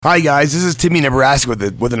Hi guys, this is Timmy Nebraska with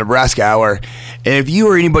the Nebraska Hour. And if you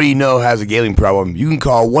or anybody you know has a gambling problem, you can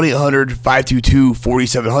call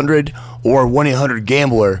 1-800-522-4700 or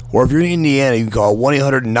 1-800-GAMBLER. Or if you're in Indiana, you can call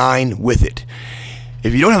 1-800-9-WITH-IT.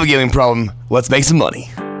 If you don't have a gambling problem, let's make some money.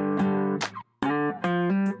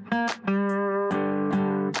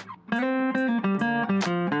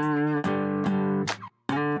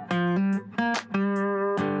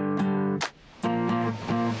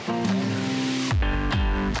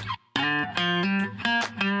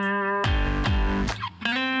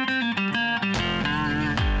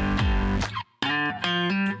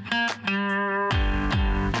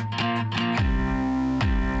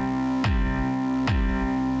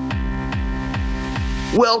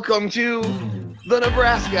 Welcome to the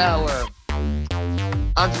Nebraska Hour.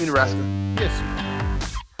 I'm Timmy Nebraska. Yes.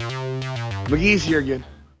 McGee's here again.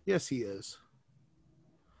 Yes, he is.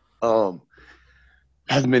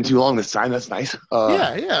 Hasn't been too long this time. That's nice.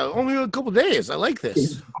 Yeah. Only a couple days. I like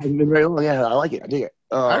this. Hasn't been very long. Yeah, I like it. I dig it.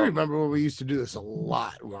 I remember when we used to do this a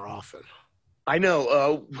lot more often. I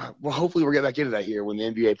know. Well, hopefully we'll get back into that here when the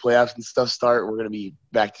NBA playoffs and stuff start. We're going to be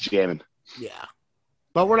back to jamming. Yeah.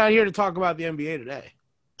 But we're not here to talk about the NBA today.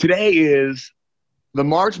 Today is the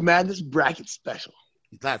March Madness bracket special.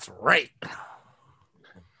 That's right.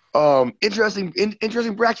 Interesting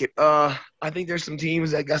bracket. I think there's some teams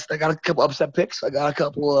that got a couple upset picks. I got a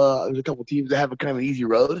couple. There's a couple teams that have a kind of an easy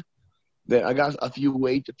road. That I got a few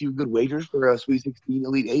good wagers for a Sweet 16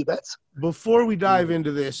 Elite 8 bets. Before we dive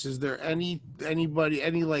into this, is there any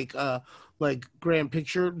grand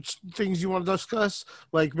picture things you want to discuss?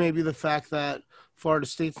 Like maybe the fact that Florida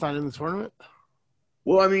State's not in the tournament?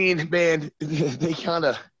 Well, I mean, man,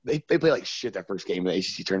 they play like shit that first game in the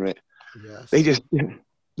ACC tournament. Yes. They just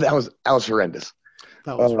that was horrendous.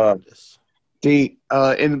 That was horrendous. In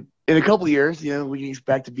a couple of years, we can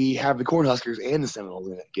expect to have the Cornhuskers and the Seminoles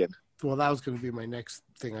in it again. Well, that was going to be my next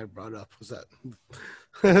thing I brought up, was that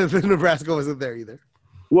the Nebraska wasn't there either.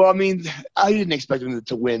 Well, I mean, I didn't expect them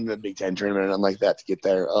to win the Big Ten tournament and like that to get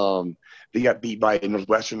there. They got beat by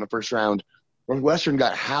Northwestern in the first round. Northwestern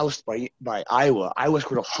got housed by Iowa. Iowa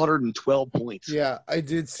scored 112 points. Yeah, I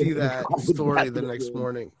did see that story the next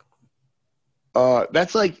morning.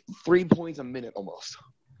 That's like 3 points a minute almost.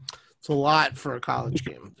 It's a lot for a college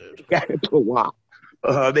game, dude. Yeah, it's a lot.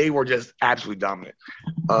 They were just absolutely dominant.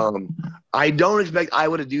 I don't expect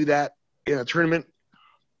Iowa to do that in a tournament.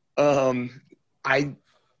 I don't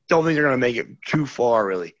think they're going to make it too far,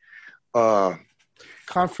 really.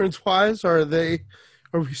 Conference-wise,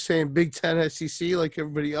 are we saying Big Ten, SEC like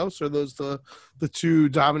everybody else? Or are those the two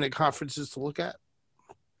dominant conferences to look at?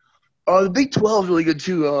 The Big 12 is really good,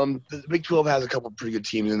 too. The Big 12 has a couple of pretty good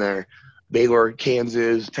teams in there. Baylor,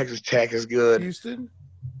 Kansas, Texas Tech is good. Houston?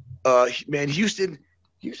 Houston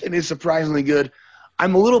is surprisingly good.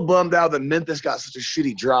 I'm a little bummed out that Memphis got such a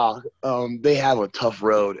shitty draw. They have a tough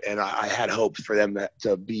road, and I had hopes for them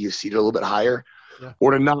to be seated a little bit higher,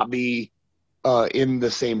 or to not be in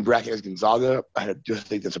the same bracket as Gonzaga. I just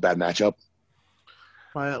think that's a bad matchup.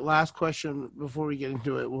 My last question before we get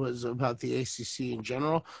into it was about the ACC in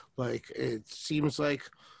general. Like, it seems like,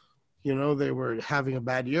 they were having a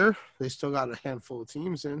bad year. They still got a handful of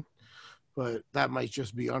teams in, but that might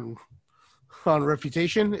just be on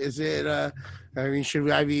reputation. Is it? I'm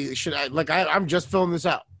just filling this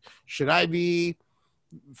out. Should I be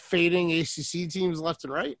fading ACC teams left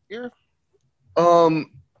and right here?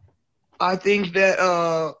 I think that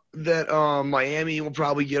Miami will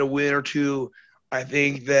probably get a win or two. I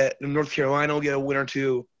think that North Carolina will get a win or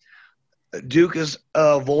two. Duke is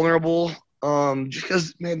vulnerable, just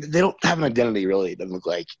because, man, they don't have an identity, really. It doesn't look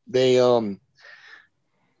like they.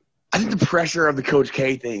 I think the pressure of the Coach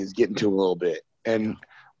K thing is getting to him a little bit, and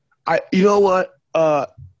you know what?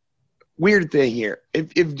 Weird thing here.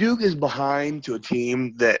 If Duke is behind to a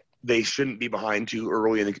team that they shouldn't be behind to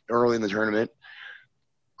early in the tournament,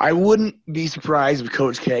 I wouldn't be surprised if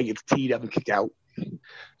Coach K gets teed up and kicked out. And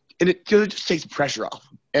it just takes pressure off.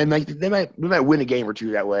 And like they might win a game or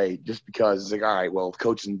two that way, just because it's like, all right, well, the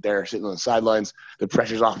coach isn't there sitting on the sidelines, the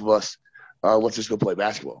pressure's off of us. Let's just go play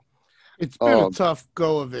basketball. It's been a tough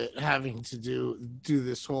go of it, having to do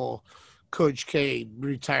this whole Coach K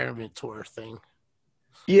retirement tour thing.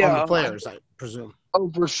 Yeah, on the players, I presume.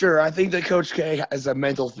 Oh, for sure. I think that Coach K has a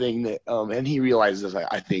mental thing that, and he realizes,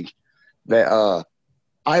 I think, that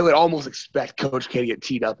I would almost expect Coach K to get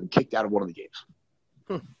teed up and kicked out of one of the games.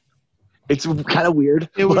 It's kind of weird.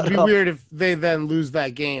 It would be weird if they then lose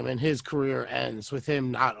that game and his career ends with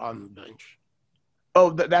him not on the bench.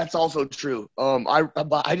 Oh, that's also true. I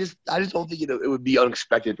just don't think it would be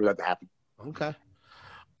unexpected for that to happen. Okay.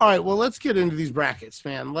 All right, well, let's get into these brackets,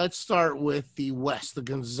 man. Let's start with the West. The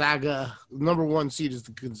Gonzaga number 1 seed is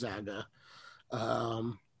the Gonzaga.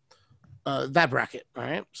 That bracket, all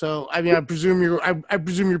right. So, I mean, I presume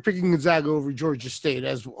you're picking Gonzaga over Georgia State,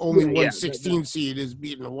 as only one 16 seed is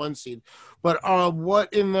beating a 1 seed. But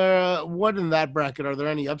what in that bracket? Are there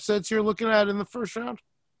any upsets you're looking at in the first round?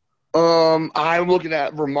 I'm looking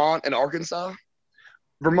at Vermont and Arkansas.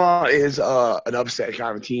 Vermont is an upset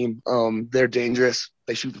kind of team. They're dangerous.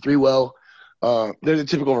 They shoot the three well. They're the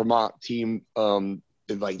typical Vermont team.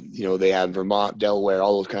 They have Vermont, Delaware,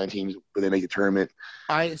 all those kind of teams when they make the tournament.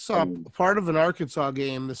 I saw part of an Arkansas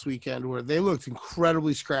game this weekend where they looked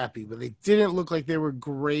incredibly scrappy, but they didn't look like they were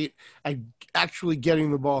great at actually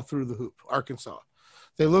getting the ball through the hoop. Arkansas,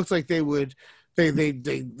 they looked like they would.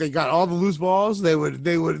 They got all the loose balls. They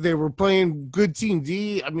were playing good team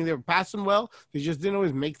D. I mean, they were passing well. They just didn't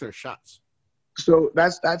always make their shots. So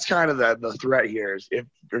that's kind of the threat here is if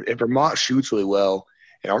Vermont shoots really well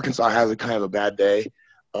and Arkansas has a kind of a bad day,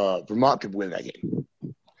 Vermont could win that game.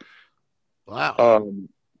 Wow.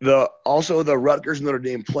 The Rutgers Notre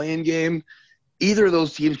Dame playing game, either of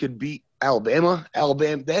those teams could beat Alabama.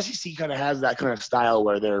 The SEC kind of has that kind of style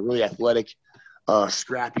where they're really athletic,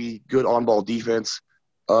 scrappy, good on-ball defense.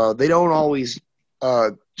 They don't always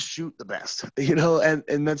shoot the best,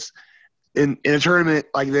 and that's in a tournament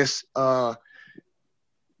like this.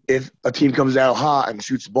 If a team comes out hot and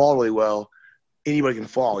shoots the ball really well, anybody can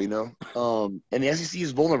fall, and the SEC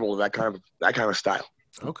is vulnerable to that kind of style.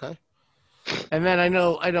 Okay. And then I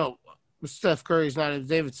know Steph Curry's not at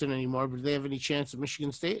Davidson anymore, but do they have any chance at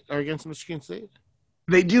Michigan State or against Michigan State?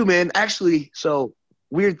 They do, man. Actually, so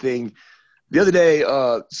weird thing. The other day,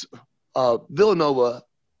 Villanova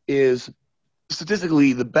is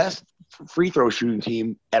statistically the best free throw shooting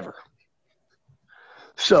team ever.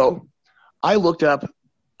 So I looked up.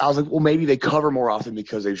 I was like, well, maybe they cover more often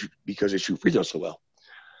because they shoot free throws so well.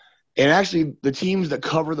 And actually, the teams that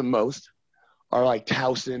cover the most are like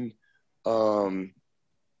Towson,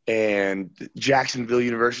 and Jacksonville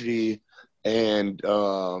University, and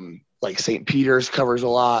like St. Peter's covers a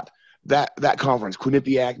lot. That conference,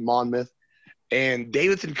 Quinnipiac, Monmouth, and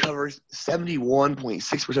Davidson covers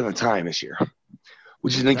 71.6% of the time this year,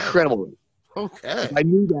 which is an incredible rate. Okay. If I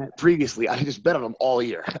knew that previously, I could just bet on them all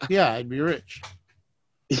year. Yeah, I'd be rich.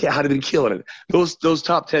 Yeah, I'd have been killing it. Those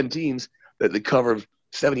top 10 teams that they cover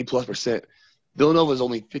 70+%. Villanova is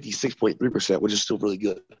only 56.3%, which is still really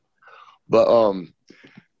good. But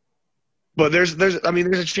there's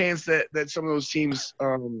a chance that some of those teams,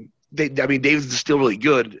 Davidson's still really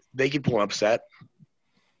good. They could pull an upset.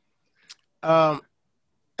 And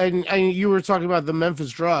you were talking about the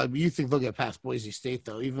Memphis draw. You think they'll get past Boise State,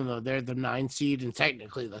 though, even though they're the 9 seed, and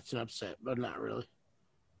technically that's an upset, but not really.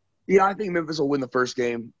 Yeah, I think Memphis will win the first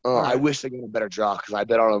game. Right. I wish they got a better draw because I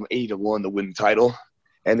bet on them 80-1 to win the title,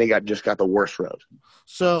 and they got the worst road.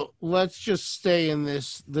 So let's just stay in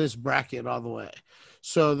this bracket all the way.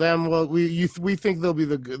 So then, we think there'll be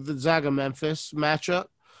the Zaga Memphis matchup,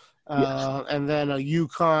 yes. And then a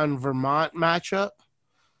UConn Vermont matchup,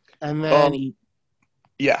 and then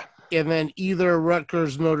and then either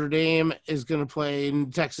Rutgers Notre Dame is going to play in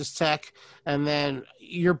Texas Tech, and then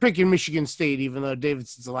you're picking Michigan State, even though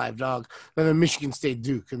Davidson's a live dog, and then Michigan State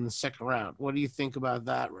Duke in the second round. What do you think about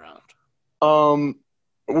that round? Are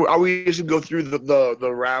we just going to go through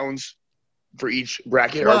the rounds for each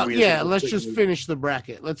bracket? Well, let's just finish the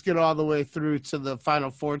bracket. Let's get all the way through to the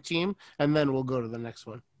Final Four team, and then we'll go to the next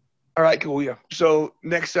one. All right, cool, yeah. So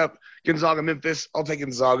next up, Gonzaga Memphis. I'll take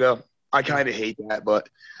Gonzaga. I kind of hate that, but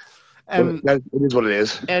it is what it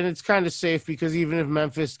is. And it's kind of safe because even if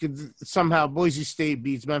Memphis could somehow Boise State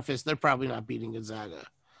beats Memphis, they're probably not beating Gonzaga.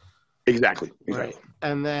 Exactly. Right.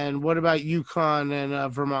 And then what about UConn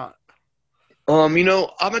and Vermont? I'm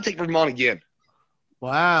gonna take Vermont again.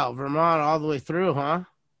 Wow, Vermont all the way through, huh?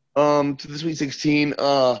 To the Sweet 16.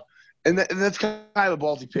 And that's kind of a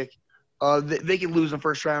ballsy pick. They can lose in the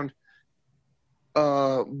first round.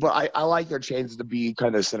 But I like their chances to be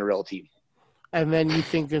kind of a Cinderella team. And then you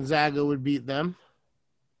think Gonzaga would beat them?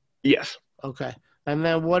 Yes. Okay. And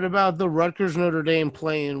then what about the Rutgers Notre Dame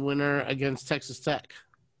play-in winner against Texas Tech?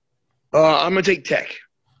 I'm gonna take Tech.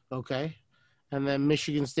 Okay. And then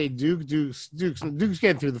Michigan State Duke's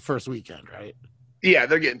getting through the first weekend, right? Yeah,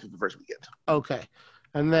 they're getting through the first weekend. Okay.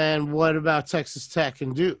 And then what about Texas Tech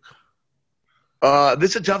and Duke?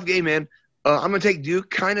 This is a tough game, man. I'm gonna take Duke.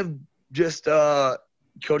 Kind of just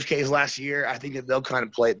Coach K's last year. I think that they'll kind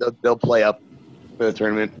of play. They'll play up for the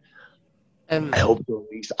tournament. And I hope so,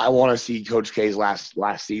 at least. I want to see Coach K's last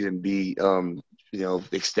season be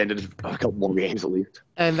extended a couple more games at least.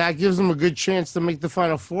 And that gives them a good chance to make the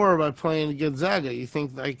Final Four by playing Gonzaga. You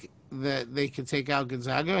think like that they could take out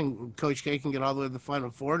Gonzaga and Coach K can get all the way to the Final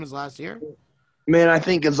Four in his last year? Man, I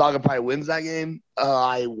think Gonzaga probably wins that game.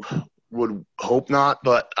 I would hope not,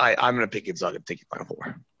 but I'm going to pick Gonzaga to take the Final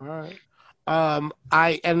Four. All right.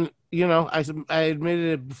 I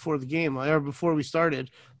admitted it before the game or before we started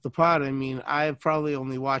the pod. I mean, I've probably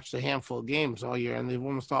only watched a handful of games all year, and they've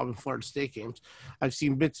almost all been Florida State games. I've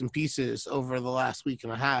seen bits and pieces over the last week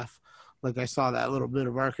and a half. Like I saw that little bit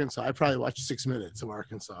of Arkansas. I probably watched 6 minutes of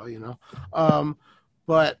Arkansas,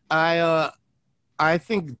 but I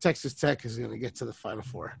think Texas Tech is going to get to the Final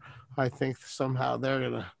Four. I think somehow they're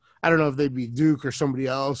going to. I don't know if they beat Duke or somebody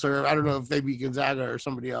else, or I don't know if they beat Gonzaga or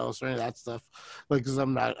somebody else or any of that stuff. Like, because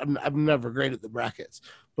I'm never great at the brackets,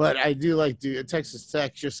 but I do like Texas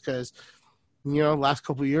Tech just because, last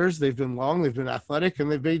couple of years they've been long, they've been athletic,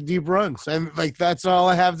 and they've made deep runs, and like that's all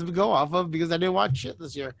I have to go off of because I didn't watch shit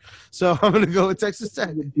this year. So I'm gonna go with Texas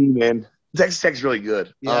Tech. Man, Texas Tech's really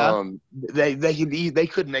good. Yeah. They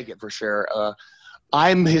could make it for sure.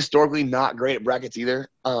 I'm historically not great at brackets either.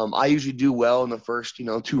 I usually do well in the first,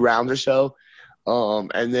 2 rounds or so.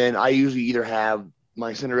 And then I usually either have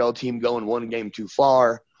my Cinderella team going one game too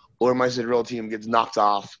far or my Cinderella team gets knocked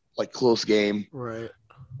off, like close game. Right.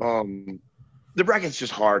 The bracket's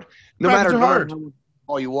just hard. No matter how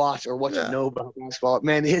all you watch or what you know about basketball,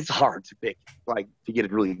 man, it's hard to pick, to get a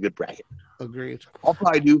really good bracket. Agreed. I'll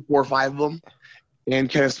probably do 4 or 5 of them and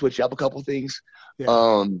kind of switch up a couple things.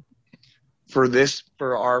 Yeah.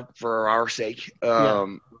 For our sake,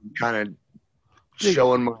 kind of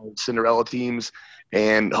showing my Cinderella teams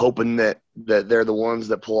and hoping that they're the ones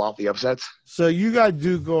that pull off the upsets. So you got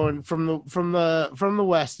Duke going from the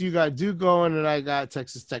West. You got Duke going, and I got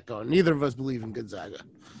Texas Tech going. Neither of us believe in Gonzaga.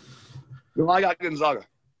 No, I got Gonzaga.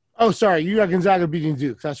 Oh, sorry, you got Gonzaga beating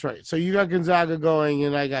Duke. That's right. So you got Gonzaga going,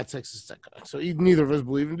 and I got Texas Tech going. So neither of us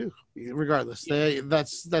believe in Duke. Regardless,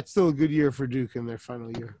 that's still a good year for Duke in their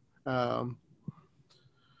final year.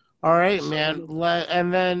 All right, man.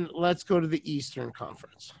 And then let's go to the Eastern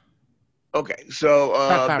Conference. Okay, so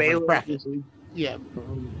Baylor, bracket. Yeah.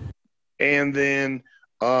 And then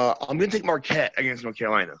I'm going to take Marquette against North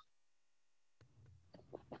Carolina.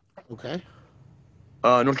 Okay.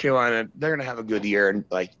 North Carolina, they're going to have a good year, and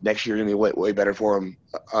next year going to be way, way better for them.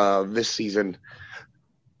 This season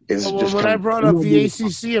is just. When I brought up the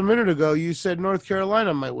ACC a minute ago, you said North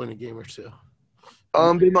Carolina might win a game or two.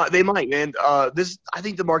 They might, and I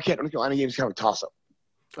think the Marquette North Carolina game is kind of a toss up.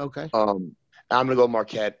 Okay. I'm gonna go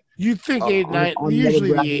Marquette. You think 8-9?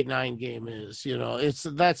 Usually the 8-9 game is,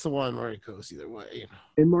 that's the one where it goes either way.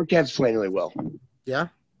 And Marquette's playing really well. Yeah.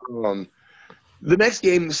 The next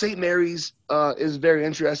game, St. Mary's, is very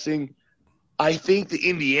interesting. I think the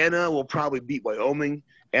Indiana will probably beat Wyoming,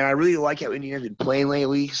 and I really like how Indiana's been playing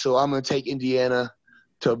lately. So I'm gonna take Indiana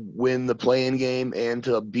to win the play-in game and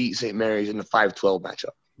to beat St. Mary's in the 5-12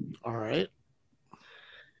 matchup. All right.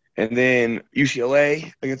 And then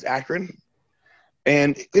UCLA against Akron.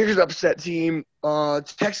 And here's an upset team.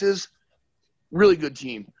 Texas, really good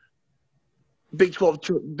team. Big 12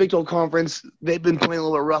 conference. They've been playing a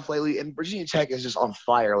little bit rough lately, and Virginia Tech is just on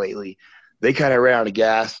fire lately. They kind of ran out of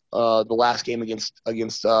gas. The last game against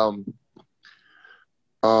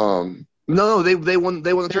No, they won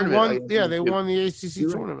the tournament. They won the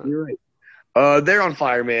ACC tournament. You're right. They're on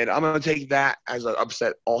fire, man. I'm going to take that as an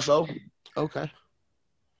upset also. Okay.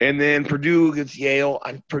 And then Purdue against Yale.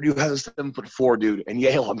 Purdue has a 7'4" dude, and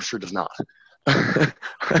Yale, I'm sure, does not. So,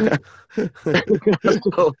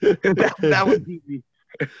 that was easy.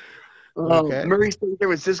 Okay. Murray State San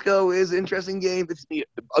Francisco is an interesting game. It's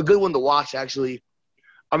a good one to watch, actually.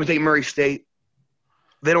 I'm going to take Murray State.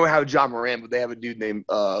 They don't have John Moran, but they have a dude named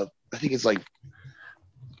I think it's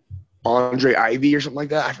Andre Ivy or something like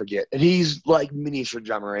that. I forget. And he's like miniature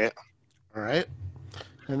John Morant. All right.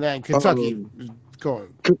 And then Kentucky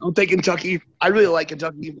going. I'll take Kentucky. I really like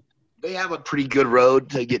Kentucky. They have a pretty good road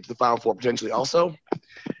to get to the Final Four potentially also.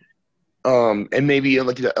 And maybe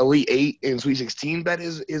the Elite 8 and Sweet 16 bet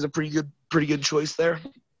is a pretty good choice there.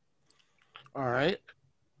 All right.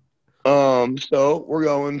 So we're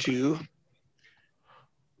going to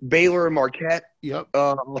Baylor and Marquette. Yep.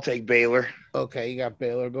 I'll take Baylor. Okay, you got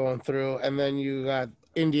Baylor going through, and then you got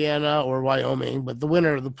Indiana or Wyoming, but the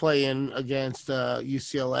winner of the play-in against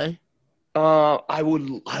UCLA. I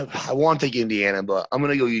want to take Indiana, but I'm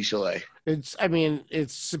gonna go UCLA.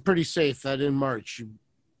 It's pretty safe that in March you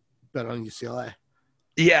bet on UCLA.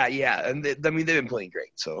 Yeah, and they've been playing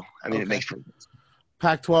great, so it makes sense.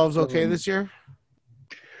 Pac-12's okay this year.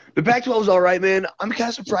 The Pac-12 is all right, man. I'm kind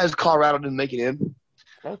of surprised Colorado didn't make it in.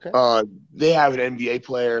 Okay. They have an NBA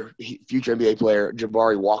player, future NBA player,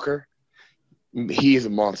 Jabari Walker. He is a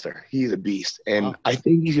monster. He is a beast, and Wow. I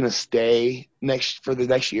think he's going to stay for the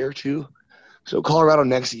next year or two. So Colorado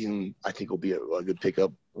next season, I think, will be a good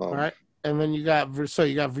pickup. All right. And then you got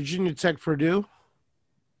Virginia Tech, Purdue,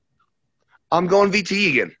 I'm going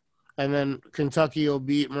VT again. and then Kentucky will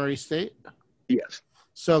beat Murray State. Yes.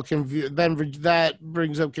 So that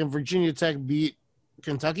brings up, can Virginia Tech beat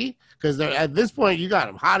Kentucky? Because they're at this point, you got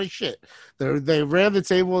them hot as shit. They ran the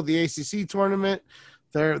table at the ACC tournament.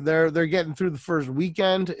 They're getting through the first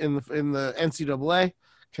weekend in the NCAA.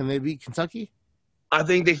 Can they beat Kentucky? I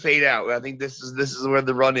think they fade out. I think this is where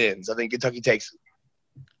the run ends. I think Kentucky takes it.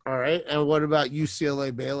 All right. And what about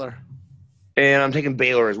UCLA Baylor? And I'm taking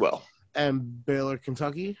Baylor as well. And Baylor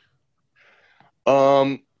Kentucky?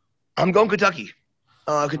 I'm going Kentucky.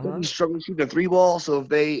 Kentucky's struggling shooting a 3-ball, so if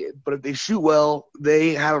they shoot well,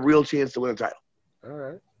 they have a real chance to win the title. All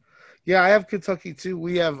right. Yeah, I have Kentucky too.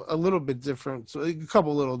 We have a little bit different, so a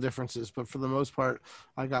couple little differences, but for the most part,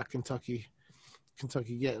 I got Kentucky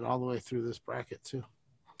getting all the way through this bracket too.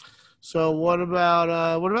 So what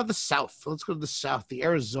about the South? Let's go to the South, the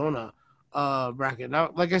Arizona bracket.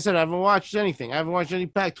 Now, like I said, I haven't watched anything. I haven't watched any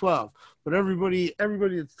Pac-12, but everybody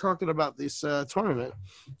that's talking about this tournament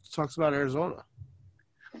talks about Arizona.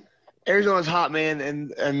 Arizona's hot, man,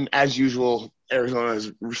 and as usual, Arizona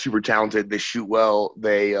is super talented. They shoot well.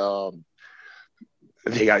 They got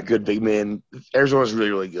good big men. Arizona's really,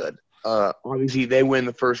 really good. Obviously, they win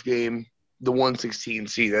the first game, the 116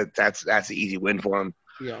 seed. That's an easy win for them.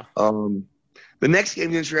 Yeah. The next game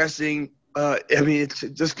is interesting. I mean, it's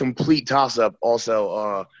just complete toss-up.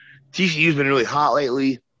 Also, TCU's been really hot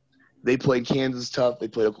lately. They played Kansas tough. They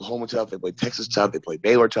played Oklahoma tough. They played Texas tough. They played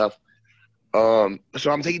Baylor tough. So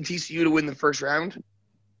I'm taking TCU to win the first round.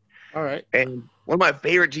 All right. And one of my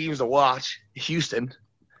favorite teams to watch, Houston.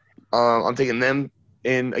 I'm taking them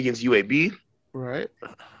in against UAB. Right.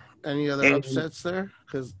 Any other upsets there?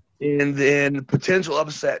 And then potential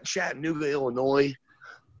upset, Chattanooga, Illinois.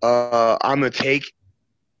 I'm going to take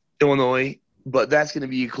Illinois, but that's going to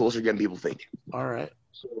be a closer game than people think. All right.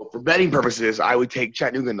 So for betting purposes, I would take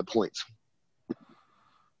Chattanooga in the points.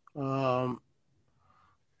 What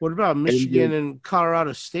about Michigan and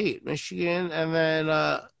Colorado State? Michigan, and then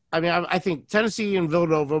I think Tennessee and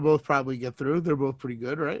Villanova both probably get through. They're both pretty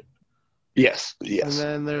good, right? Yes. And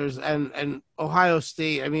then there's and Ohio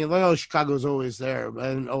State. I mean, like, Chicago's always there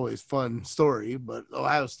and always fun story, but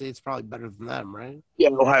Ohio State's probably better than them, right? Yeah,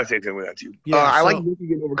 Ohio State's gonna win that too. Yeah, I like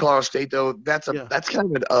Michigan over Colorado State though. That's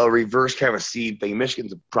kind of a reverse kind of seed thing.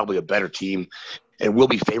 Michigan's probably a better team, and will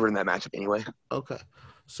be favored in that matchup anyway. Okay.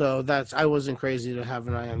 So I wasn't crazy to have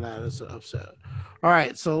an eye on that as an upset. All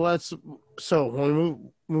right, so when we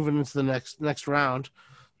moving into the next round,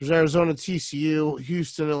 there's Arizona, TCU,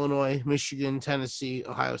 Houston, Illinois, Michigan, Tennessee,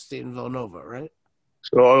 Ohio State, and Villanova, right?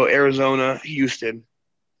 So Arizona, Houston,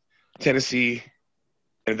 Tennessee,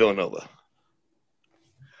 and Villanova.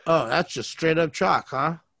 Oh, that's just straight up chalk,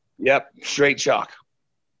 huh? Yep, straight chalk.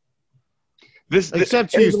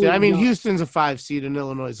 Except Houston. I mean, Houston's a 5 seed and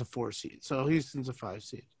Illinois is a 4 seed. So Houston's a 5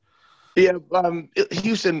 seed. Yeah,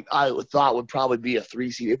 Houston, I thought would probably be a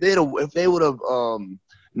 3 seed. If they would have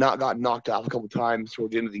not got knocked off a couple times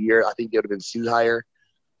towards the end of the year, I think they would have been seeded higher.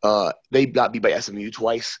 They got beat by SMU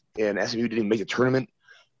twice, and SMU didn't make the tournament.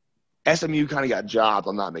 SMU kind of got jobbed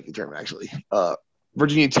on not making the tournament, actually.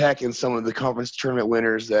 Virginia Tech and some of the conference tournament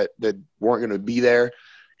winners that weren't going to be there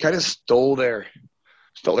kind of stole their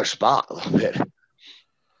spot a little bit.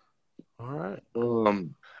 All right.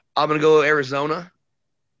 I'm going to go Arizona.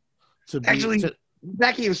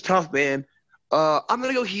 That game's tough, man. I'm going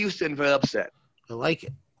to go Houston for the upset. I like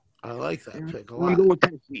it. I like that pick a lot. I'm going with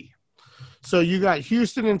Tennessee. So you got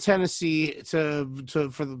Houston and Tennessee for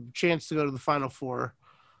the chance to go to the Final Four.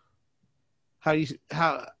 God,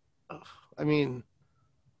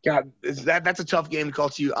 that's a tough game to call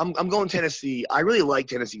to you. I'm going Tennessee. I really like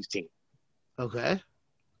Tennessee's team. Okay.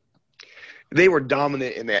 They were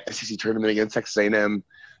dominant in the SEC tournament against Texas A&M.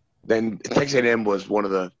 Then Texas A&M was one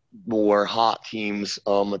of the more hot teams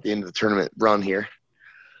at the end of the tournament run here.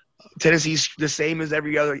 Tennessee's the same as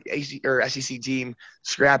every other SEC team,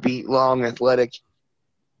 scrappy, long, athletic.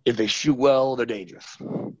 If they shoot well, they're dangerous.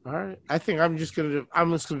 All right. I think I'm just gonna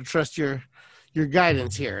trust your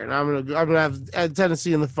guidance here, and I'm gonna have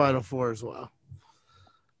Tennessee in the Final Four as well.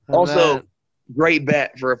 And also, great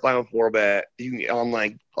bet for a Final Four bet. You can on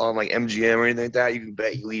like MGM or anything like that. You can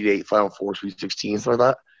bet Elite 8, Final Four, Sweet 16, stuff like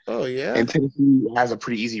that. Oh yeah. And Tennessee has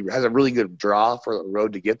a really good draw for the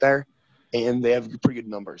road to get there, and they have pretty good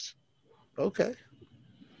numbers. Okay.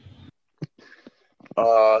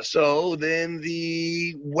 So then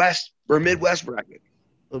the West or Midwest bracket.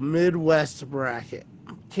 The Midwest bracket.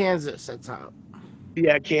 Kansas at top.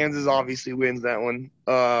 Yeah, Kansas obviously wins that one.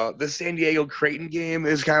 The San Diego Creighton game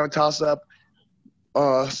is kind of a toss up.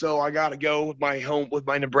 So I gotta go with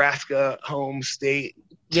my Nebraska home state.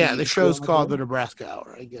 Yeah, the show's called the Nebraska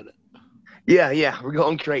Hour. I get it. Yeah, we're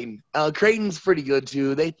going Creighton. Creighton's pretty good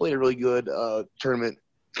too. They played a really good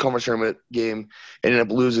conference tournament game, and ended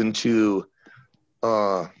up losing to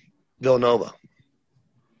Villanova.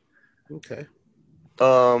 Okay.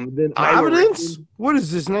 Then Providence? What is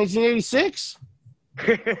this, 1986?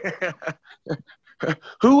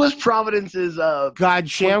 Who was Providence's God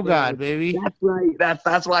Shamgod, baby. That's right.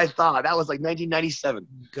 That's what I thought. That was like 1997.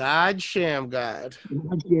 God Shamgod.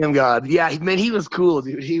 God Shamgod. Yeah, man, he was cool,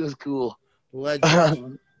 dude. He was cool.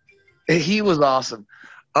 Legend. He was awesome.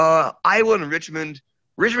 Iowa and Richmond.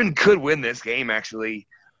 Richmond could win this game, actually.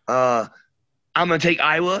 I'm gonna take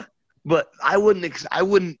Iowa, but I wouldn't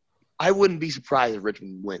be surprised if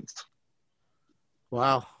Richmond wins.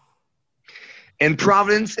 Wow. And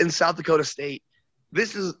Providence and South Dakota State.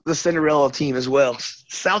 This is the Cinderella team as well.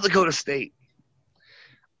 South Dakota State.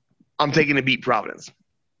 I'm taking to beat Providence.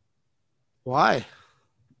 Why?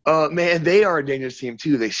 Man, they are a dangerous team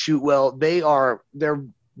too. They shoot well. They're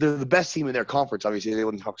the best team in their conference. Obviously, they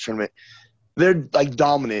won the conference tournament. They're like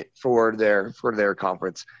dominant for their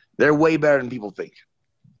conference. They're way better than people think.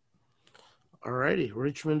 All righty,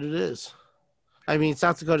 Richmond it is. I mean,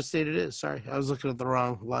 South Dakota State it is. Sorry, I was looking at the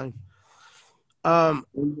wrong line.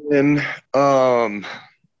 And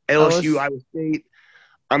LSU, Iowa State.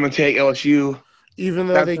 I'm gonna take LSU. Even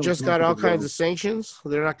though they just got all kinds of sanctions,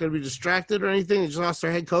 they're not going to be distracted or anything. They just lost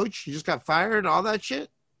their head coach. He just got fired, all that shit.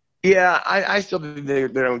 Yeah, I still think they're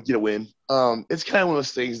going to get a win. It's kind of one of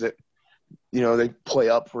those things that, they play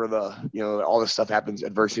up for all this stuff happens,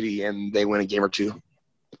 adversity, and they win a game or two.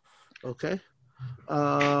 Okay.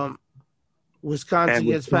 Wisconsin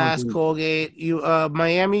gets past Colgate.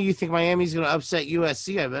 Miami, you think Miami's going to upset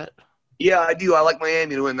USC, I bet. Yeah, I do. I like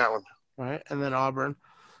Miami to win that one. All right, and then Auburn.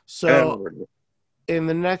 So in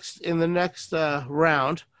the next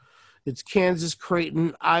round, it's Kansas,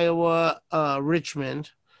 Creighton, Iowa,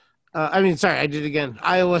 Richmond. I did it again.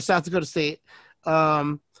 Iowa, South Dakota State,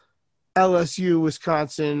 LSU,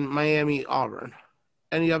 Wisconsin, Miami, Auburn.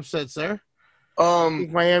 Any upsets there?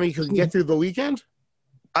 Think Miami could get through the weekend?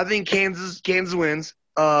 I think Kansas wins.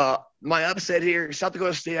 My upset here, South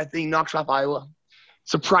Dakota State, I think knocks off Iowa.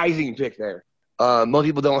 Surprising pick there. Most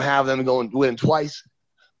people don't have them win twice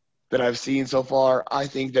that I've seen so far. I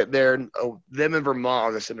think that them and Vermont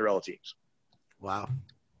are the Cinderella teams. Wow.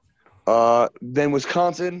 Then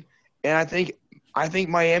Wisconsin, and I think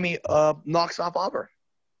Miami knocks off Auburn.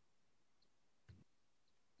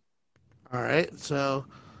 All right. So,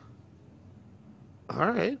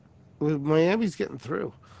 Miami's getting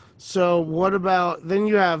through. So what about then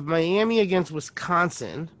you have Miami against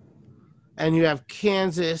Wisconsin, and you have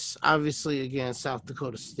Kansas, obviously, against South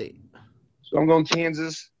Dakota State. So I'm going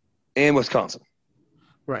Kansas and Wisconsin.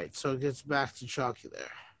 Right. So it gets back to chalky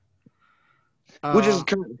there. Which is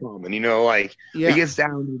kind of common, it gets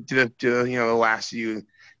down to the last few,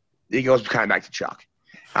 it goes kind of back to chalk.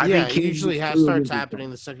 It usually starts happening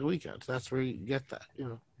the second weekend. That's where you get that,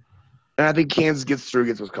 And I think Kansas gets through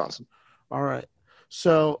against Wisconsin. All right.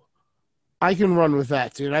 So I can run with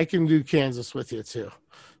that, dude. I can do Kansas with you, too.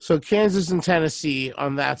 So Kansas and Tennessee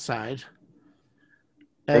on that side.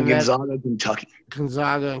 And Gonzaga and Kentucky.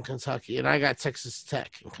 Gonzaga and Kentucky. And I got Texas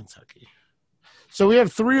Tech and Kentucky. So we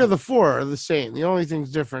have 3 of the 4 are the same. The only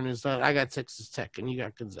thing's different is that I got Texas Tech and you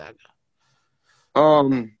got Gonzaga.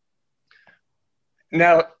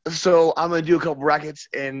 Now, so I'm going to do a couple brackets,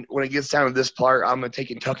 and when it gets down to this part, I'm going to take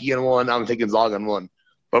Kentucky on one, I'm going to take Gonzaga on one.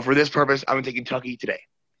 But for this purpose, I'm going to take Kentucky today.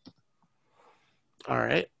 All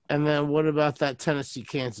right. And then what about that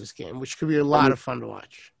Tennessee-Kansas game, which could be a lot of fun to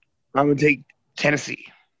watch? I'm going to take Tennessee.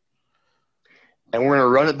 And we're going to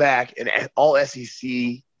run it back in all SEC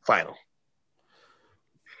final.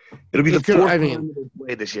 It'll be the fourth time they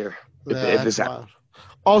play this year if this happens.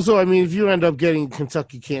 Also, if you end up getting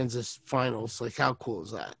Kentucky-Kansas finals, like how cool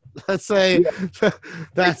is that? Let's say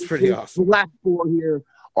that's pretty awesome. The last 4 here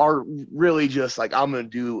are really just like I'm going to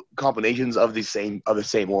do combinations of the same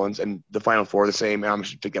ones, and the final 4 are the same, and I'm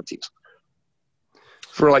just pick up teams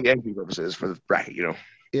for like entry purposes for the bracket,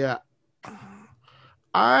 Yeah.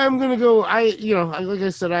 I'm going to go, like I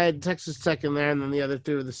said, I had Texas Tech in there, and then the other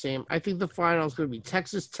 2 are the same. I think the final is going to be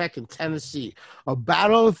Texas Tech and Tennessee. A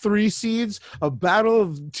battle of 3 seeds, a battle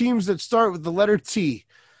of teams that start with the letter T,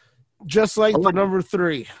 just like the number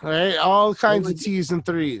 3. All right? All kinds of T's and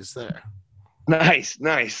 3s there. Nice,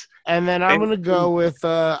 nice. And then I'm And, gonna go with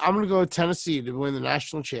Tennessee to win the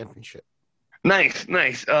national championship. nice,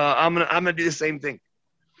 nice. I'm gonna do the same thing.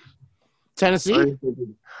 Tennessee?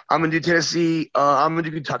 I'm gonna do Tennessee. I'm gonna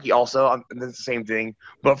do Kentucky also. That's the same thing.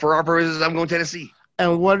 But for our purposes, I'm going Tennessee.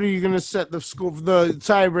 And what are you gonna set the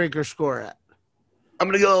tiebreaker score at? I'm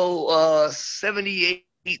gonna go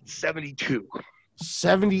 78-72.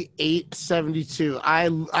 78-72.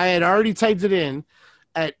 I had already typed it in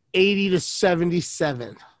at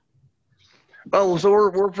 80-77. Oh, so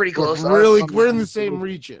we're pretty close. We're in the same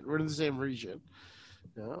region. We're in the same region.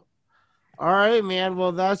 Yeah. All right, man.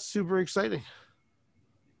 Well, that's super exciting.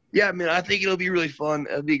 Yeah, man, I think it'll be really fun.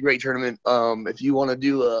 It'll be a great tournament. If you want to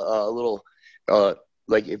do a little,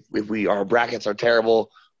 like if our brackets are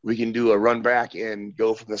terrible, we can do a run back and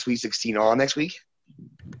go from the Sweet 16 on next week.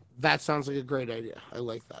 That sounds like a great idea. I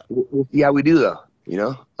like that. Yeah, we do though.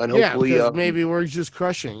 And hopefully, because maybe we're just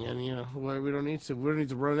crushing, and we don't need to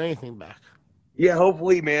run anything back. Yeah,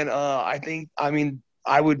 hopefully, man.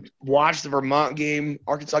 I would watch the Vermont game,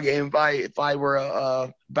 Arkansas game if I were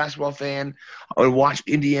a basketball fan. I would watch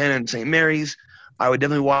Indiana and St. Mary's. I would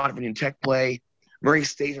definitely watch Virginia Tech play. Murray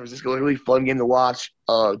State, San Francisco, a really fun game to watch.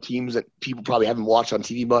 Teams that people probably haven't watched on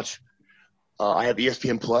TV much. I have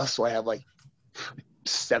ESPN Plus, so I have like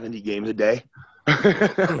 70 games a day.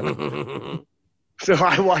 So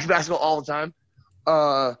I watch basketball all the time.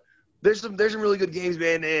 There's some really good games,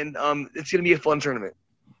 man, and it's gonna be a fun tournament.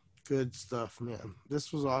 Good stuff, man.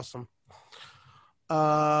 This was awesome.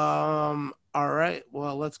 All right.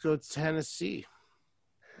 Well, let's go to Tennessee.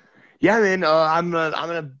 Yeah, man. I'm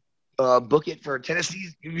gonna book it for Tennessee.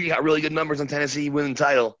 We got really good numbers on Tennessee winning the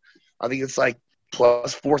title. I think it's like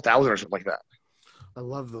plus 4,000 or something like that. I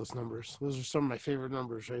love those numbers. Those are some of my favorite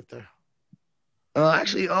numbers right there.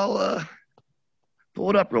 Actually, I'll pull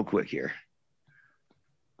it up real quick here.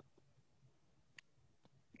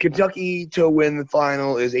 Kentucky to win the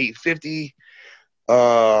final is 850.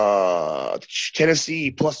 Tennessee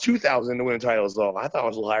plus 2,000 to win the title as well. I thought it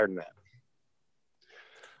was a little higher than that.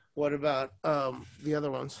 What about the other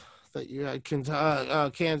ones that you had?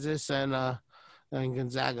 Kansas and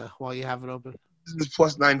Gonzaga while you have it open. This is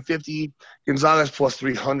plus 950. Gonzaga's plus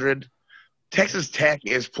 300. Texas Tech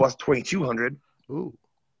is plus 2,200. Ooh,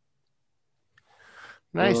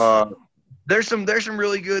 nice. There's some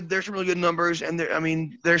really good numbers, and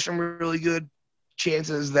there's some really good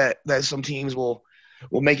chances that some teams will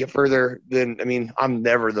make it further than. I'm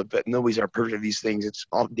never nobody's ever perfect at these things. It's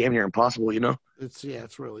all damn near impossible,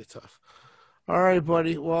 It's really tough. All right,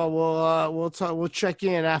 buddy. Well, we'll check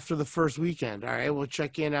in after the first weekend. All right, we'll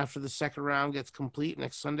check in after the second round gets complete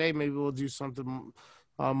next Sunday. Maybe we'll do something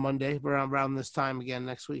on Monday around this time again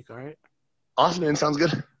next week. All right. Awesome, man. Sounds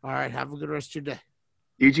good. All right. Have a good rest of your day.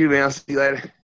 You too, man. I'll see you later.